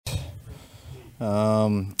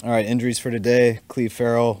All right, injuries for today. Cleve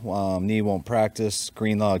Farrell, knee won't practice.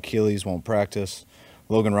 Greenlaw, Achilles won't practice.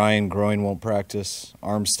 Logan Ryan, groin won't practice.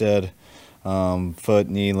 Armstead, foot,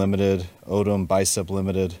 knee limited. Odom, bicep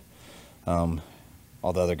limited. All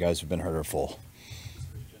the other guys who've been hurt are full.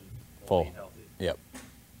 Full. Yep.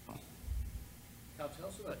 Now, tell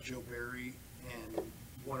us about Joe Barry and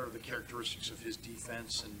what are the characteristics of his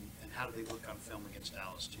defense and how do they look on film against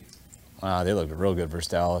Dallas to you? They looked real good versus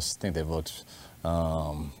Dallas. I think they've looked,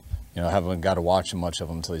 haven't got to watch much of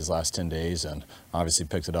them until these last 10 days, and obviously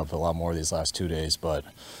picked it up a lot more these last 2 days. But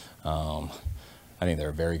I think they're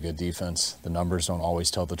a very good defense. The numbers don't always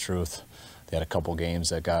tell the truth. They had a couple games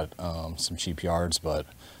that got some cheap yards, but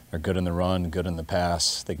they're good in the run, good in the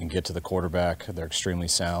pass. They can get to the quarterback. They're extremely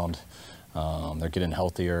sound. They're getting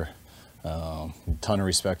healthier. Ton of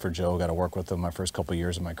respect for Joe. Got to work with him my first couple of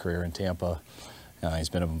years of my career in Tampa. He's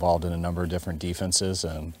been involved in a number of different defenses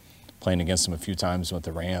and playing against him a few times with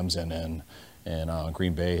the Rams and in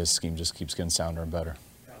Green Bay. His scheme just keeps getting sounder and better.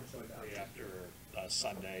 After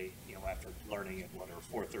Sunday, after learning at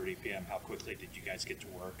 4:30 p.m., how quickly did you guys get to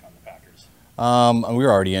work on the Packers? We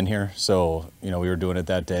were already in here, so we were doing it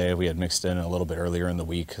that day. We had mixed in a little bit earlier in the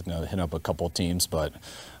week, hitting up a couple of teams, but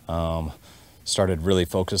started really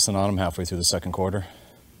focusing on them halfway through the second quarter.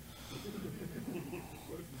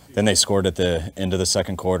 Then they scored at the end of the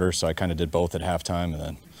second quarter, so I kind of did both at halftime, and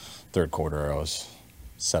then third quarter I was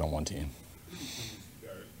set on one team.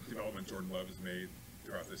 Development Jordan Love has made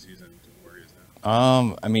throughout the season to where he is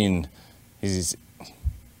now.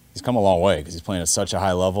 He's come a long way because he's playing at such a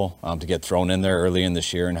high level. To get thrown in there early in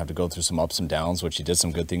this year and have to go through some ups and downs, which he did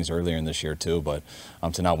some good things earlier in this year too, but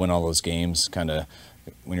to not win all those games, kind of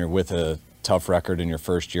when you're with a tough record in your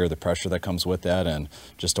first year, the pressure that comes with that, and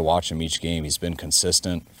just to watch him each game, he's been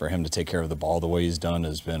consistent. For him to take care of the ball the way he's done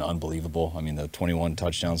has been unbelievable. I mean, the 21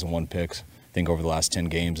 touchdowns and 1 pick, I think over the last 10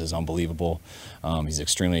 games is unbelievable. He's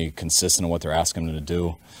extremely consistent in what they're asking him to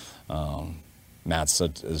do. Matt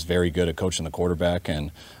is very good at coaching the quarterback,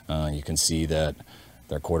 and you can see that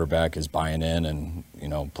their quarterback is buying in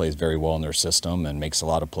and plays very well in their system and makes a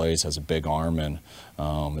lot of plays, has a big arm, and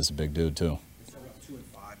is a big dude too.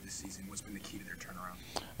 2-5 this season. What's been the key to their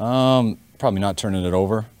turnaround? Probably not turning it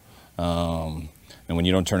over. And when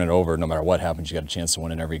you don't turn it over, no matter what happens, you got a chance to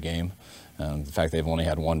win in every game. The fact they've only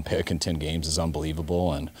had 1 pick in 10 games is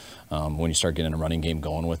unbelievable. And when you start getting a running game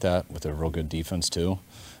going with that, with a real good defense too,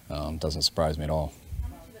 doesn't surprise me at all. How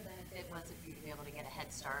much of a benefit was it for you to be able to get a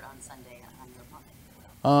head start on Sunday on your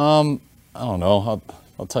opponent? I don't know.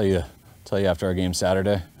 I'll tell you after our game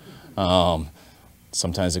Saturday.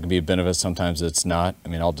 Sometimes it can be a benefit, sometimes it's not. I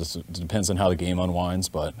mean, it depends on how the game unwinds,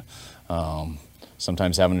 but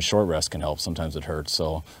sometimes having a short rest can help. Sometimes it hurts.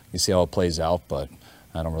 So you see how it plays out, but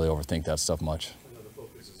I don't really overthink that stuff much. I know the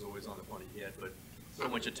focus is always on the funny yet, but so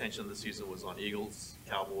much attention this season was on Eagles,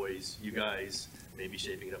 Cowboys, you guys, maybe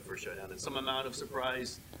shaping it up for a showdown. And some amount of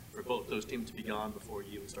surprise for both those teams to be gone before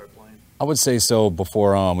you even start playing? I would say so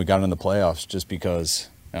before we got in the playoffs, just because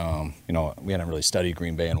we hadn't really studied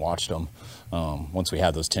Green Bay and watched them. Once we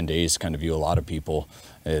had those 10 days to kind of view a lot of people,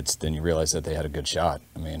 then you realize that they had a good shot.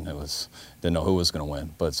 I mean, didn't know who was going to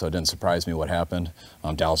win, but so it didn't surprise me what happened.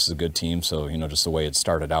 Dallas is a good team, so just the way it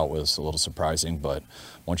started out was a little surprising. But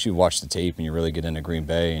once you watch the tape and you really get into Green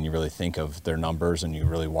Bay and you really think of their numbers and you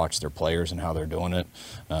really watch their players and how they're doing it,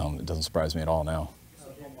 it doesn't surprise me at all now.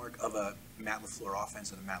 So hallmark of a Matt LaFleur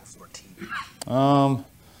offense and a Matt LaFleur team? I'm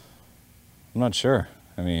not sure.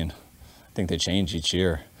 I mean, I think they change each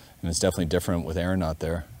year, and it's definitely different with Aaron not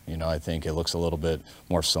there. I think it looks a little bit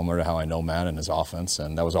more similar to how I know Matt and his offense,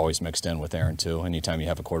 and that was always mixed in with Aaron too. Anytime you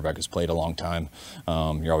have a quarterback who's played a long time,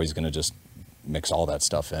 you're always going to just mix all that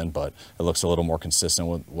stuff in, but it looks a little more consistent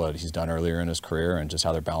with what he's done earlier in his career and just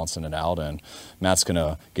how they're balancing it out. And Matt's going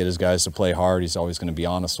to get his guys to play hard. He's always going to be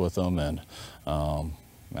honest with them, and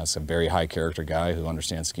Matt's a very high character guy who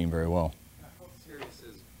understands scheme very well. How serious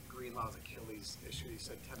is Greenlaw's Achilles issue? He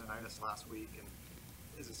said tendonitis last week, and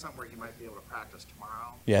is it somewhere he might be able to practice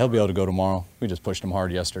tomorrow? Yeah, he'll be able to go tomorrow. We just pushed him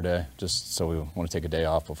hard yesterday, just so we want to take a day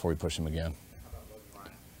off before we push him again. How about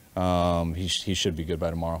Logan Ryan? He should be good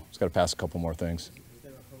by tomorrow. He's got to pass a couple more things. Is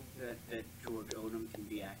there a hope that George Odom can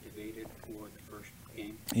be activated for the first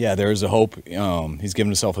game? Yeah, there is a hope. He's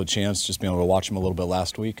given himself a chance, just being able to watch him a little bit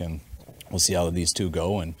last week, and we'll see how these two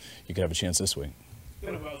go, and you could have a chance this week. It's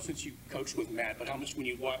been a while since you coached with Matt, but how much when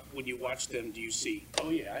you watch them do you see,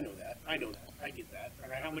 oh yeah, I know that, I get that? I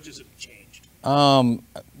mean, how much has it changed?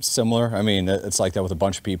 Similar. I mean, it's like that with a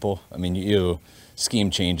bunch of people. I mean,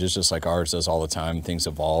 scheme changes just like ours does all the time. Things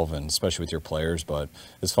evolve, and especially with your players. But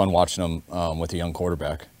it's fun watching them with a young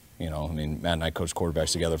quarterback. You know, I mean, Matt and I coached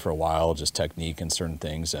quarterbacks together for a while, just technique and certain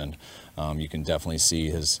things, and you can definitely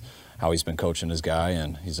see how he's been coaching his guy,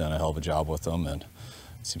 and he's done a hell of a job with them, and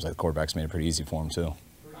it seems like the quarterback's made it pretty easy for him too.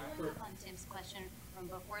 Following up on Tim's question from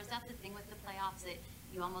before, is that the thing with the playoffs, that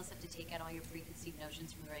you almost have to take out all your preconceived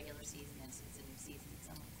notions from the regular season and it's a new season in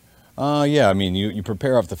some ways? Yeah, I mean, you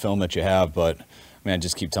prepare off the film that you have, but I mean, I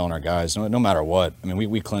just keep telling our guys, no matter what. I mean,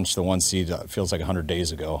 we clinched the 1 seed, it feels like 100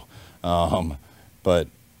 days ago,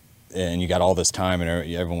 and you got all this time, and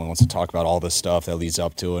everyone wants to talk about all this stuff that leads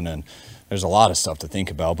up to it, and there's a lot of stuff to think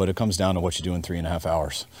about, but it comes down to what you do in 3.5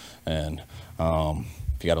 hours. And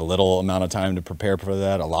if you got a little amount of time to prepare for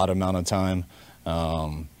that, a lot amount of time,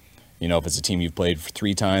 you know, if it's a team you've played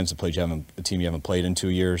 3 times, a team you haven't played in 2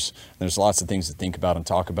 years, there's lots of things to think about and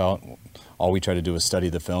talk about. All we try to do is study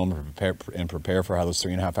the film and prepare for how those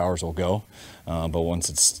 3.5 hours will go. But once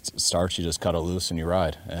it starts, you just cut it loose and you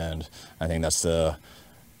ride. And I think that's the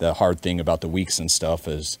hard thing about the weeks and stuff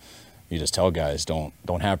is you just tell guys, don't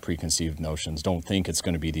have preconceived notions. Don't think it's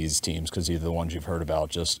going to be these teams because these are the ones you've heard about.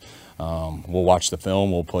 Just we'll watch the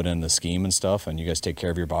film, we'll put in the scheme and stuff, and you guys take care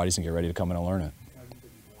of your bodies and get ready to come in and learn it. You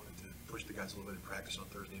wanted to push the guys a little bit in practice on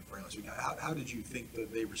Thursday and Friday last week. How did you think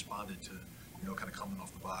that they responded to, you know, kind of coming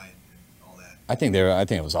off the bye and all that? I think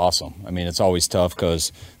it was awesome. I mean, it's always tough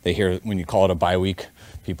because they hear when you call it a bye week,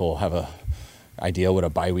 people have a idea what a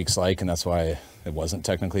bye week's like, and that's why it wasn't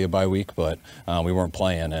technically a bye week, but we weren't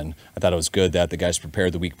playing, and I thought it was good that the guys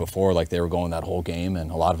prepared the week before like they were going that whole game, and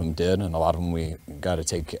a lot of them did, and a lot of them we got to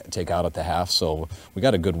take out at the half, so we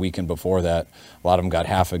got a good weekend before that. A lot of them got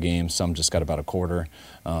half a game, some just got about a quarter,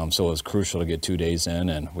 so it was crucial to get 2 days in,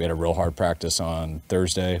 and we had a real hard practice on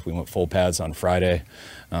Thursday. We went full pads on Friday,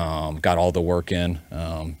 got all the work in,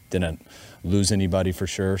 didn't lose anybody for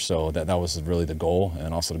sure, so that was really the goal,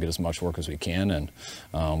 and also to get as much work as we can, and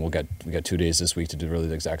we got 2 days this week to do really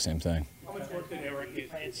the exact same thing. How much work did Eric get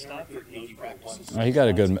in stuff for those practices? He got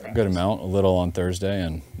a good amount, a little on Thursday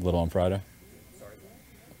and a little on Friday.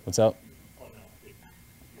 What's up?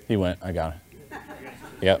 He went. I got it.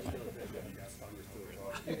 Yep.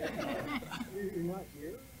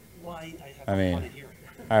 I mean,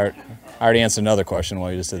 I already answered another question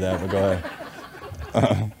while you just did that, but go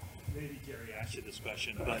ahead. Maybe Gary asked you this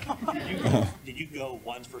question, but did you go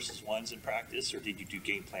ones versus ones in practice, or did you do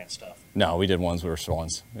game plan stuff? No, we did ones versus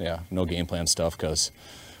ones. Yeah, no game plan stuff because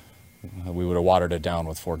we would have watered it down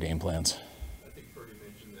with 4 game plans. I think Purdy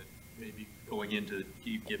mentioned that maybe going into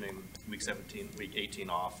giving week 17, week 18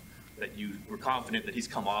 off, that you were confident that he's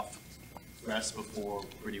come off rest before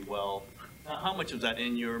pretty well. How much was that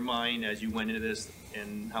in your mind as you went into this,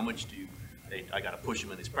 and how much do you, I got to push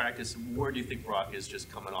him in this practice? Where do you think Brock is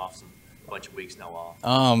just coming off a bunch of weeks now off?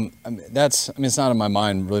 I mean, it's not in my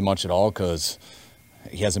mind really much at all because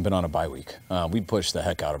he hasn't been on a bye week. We pushed the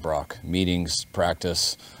heck out of Brock. Meetings,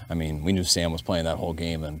 practice. I mean, we knew Sam was playing that whole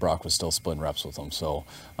game, and Brock was still splitting reps with him. So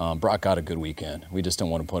Brock got a good weekend. We just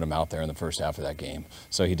didn't want to put him out there in the first half of that game.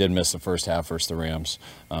 So he did miss the first half versus the Rams,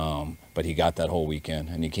 but he got that whole weekend.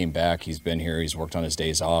 And he came back. He's been here. He's worked on his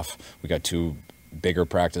days off. We got 2 bigger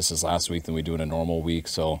practices last week than we do in a normal week.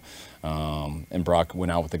 So, and Brock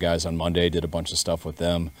went out with the guys on Monday, did a bunch of stuff with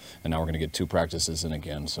them, and now we're going to get 2 practices in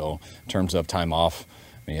again. So in terms of time off,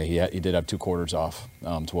 I mean, he did have 2 quarters off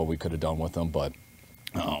to what we could have done with them, but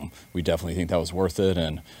we definitely think that was worth it,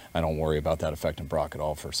 and I don't worry about that affecting Brock at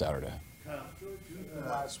all for Saturday.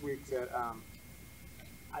 Last week that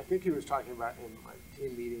I think he was talking about in like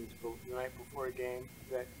team meetings the night before a game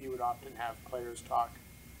that he would often have players talk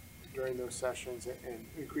during those sessions, and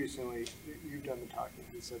increasingly you've done the talking.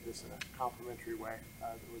 He said this in a complimentary way.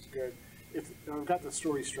 It was good. If I've got the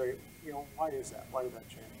story straight, you know, why is that? Why did that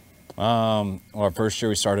change? Well, our first year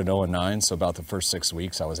we started 0-9, so about the first 6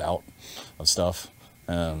 weeks I was out of stuff.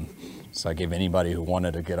 So I gave anybody who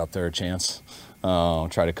wanted to get up there a chance.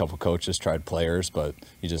 Tried a couple coaches, tried players, but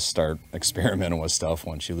you just start experimenting with stuff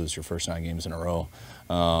once you lose your first 9 games in a row.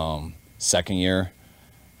 Second year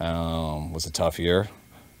was a tough year.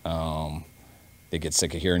 They get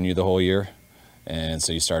sick of hearing you the whole year, and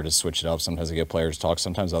so you start to switch it up. Sometimes I get players talk,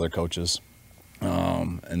 sometimes other coaches.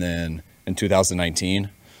 And then in 2019,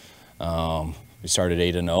 we started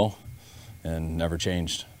 8-0 and never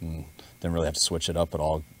changed, and didn't really have to switch it up at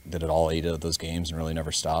all. Did it all 8 of those games and really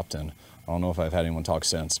never stopped. And I don't know if I've had anyone talk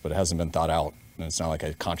since, but it hasn't been thought out. And it's not like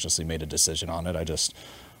I consciously made a decision on it. I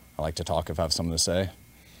like to talk if I have something to say,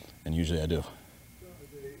 and usually I do.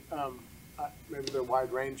 Maybe they're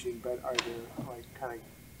wide-ranging, but are they like kind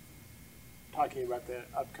of talking about the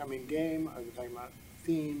upcoming game? Are they talking about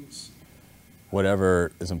themes?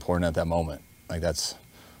 Whatever is important at that moment. Like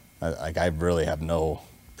I really have no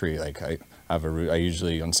I I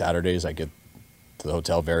usually on Saturdays I get to the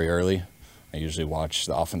hotel very early. I usually watch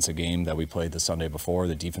the offensive game that we played the Sunday before,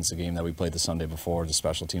 the defensive game that we played the Sunday before, the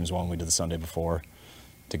special teams one we did the Sunday before,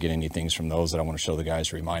 to get any things from those that I want to show the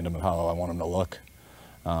guys, remind them of how I want them to look.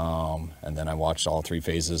 And then I watched all 3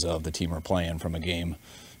 phases of the team we're playing from a game,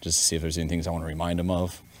 just to see if there's any things I want to remind them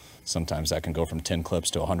of. Sometimes that can go from 10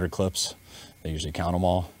 clips to 100 clips. They usually count them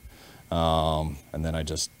all. And then I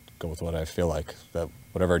just go with what I feel like, that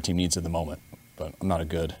whatever our team needs at the moment. But I'm not a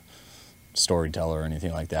good storyteller or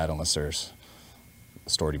anything like that unless there's a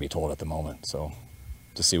story to be told at the moment. So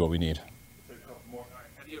just see what we need.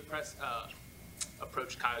 Have you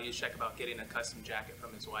approached Kyle Juszczyk about getting a custom jacket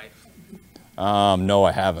from his wife? No,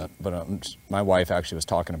 I haven't. But my wife actually was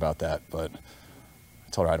talking about that, but I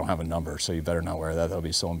told her I don't have a number, so you better not wear that. That'll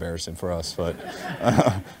be so embarrassing for us. But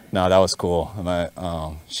no, that was cool.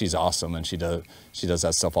 She's awesome, and she does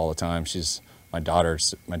that stuff all the time. My daughter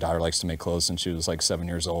likes to make clothes since she was like 7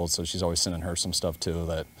 years old, so she's always sending her some stuff too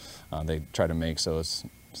that they try to make. So it's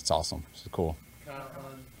awesome. It's cool.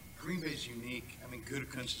 Green Bay's unique. I mean,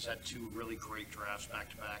 Gutekunst has had 2 really great drafts back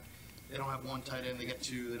to back. They don't have 1 tight end, they get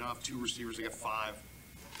 2. They don't have 2 receivers, they get 5.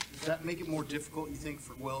 Does that make it more difficult, you think,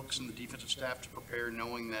 for Wilkes and the defensive staff to prepare,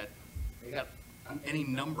 knowing that they got any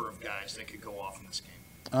number of guys that could go off in this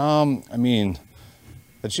game? I mean,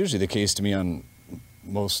 that's usually the case to me on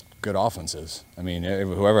most good offenses. I mean,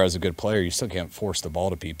 whoever has a good player, you still can't force the ball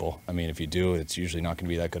to people. I mean, if you do, it's usually not going to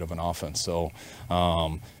be that good of an offense. So,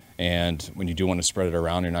 and when you do want to spread it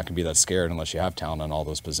around, you're not going to be that scared unless you have talent on all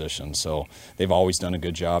those positions. So they've always done a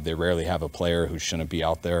good job. They rarely have a player who shouldn't be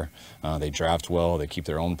out there. They draft well. They keep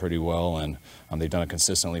their own pretty well, and they've done it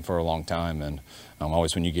consistently for a long time. And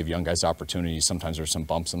always when you give young guys opportunities, sometimes there's some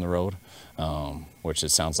bumps in the road, which it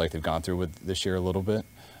sounds like they've gone through with this year a little bit.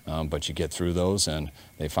 But you get through those, and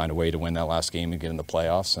they find a way to win that last game and get in the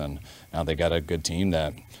playoffs. And now they got a good team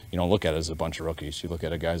that you don't look at as a bunch of rookies. You look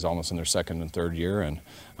at it guys almost in their 2nd and 3rd year, and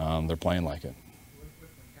they're playing like it.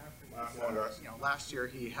 Last year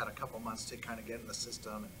he had a couple months to kind of get in the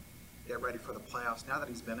system and get ready for the playoffs. Now that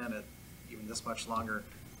he's been in it even this much longer,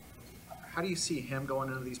 how do you see him going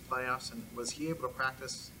into these playoffs? And was he able to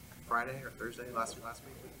practice Friday or Thursday last week?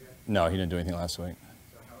 No, he didn't do anything last week.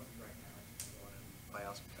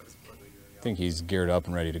 I think he's geared up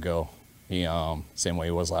and ready to go. He same way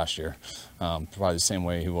he was last year, probably the same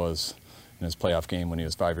way he was in his playoff game when he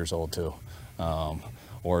was 5 years old too,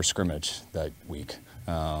 or scrimmage that week.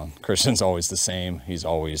 Christian's always the same. He's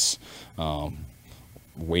always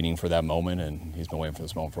waiting for that moment, and he's been waiting for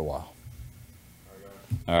this moment for a while.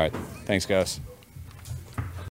 All right, thanks guys.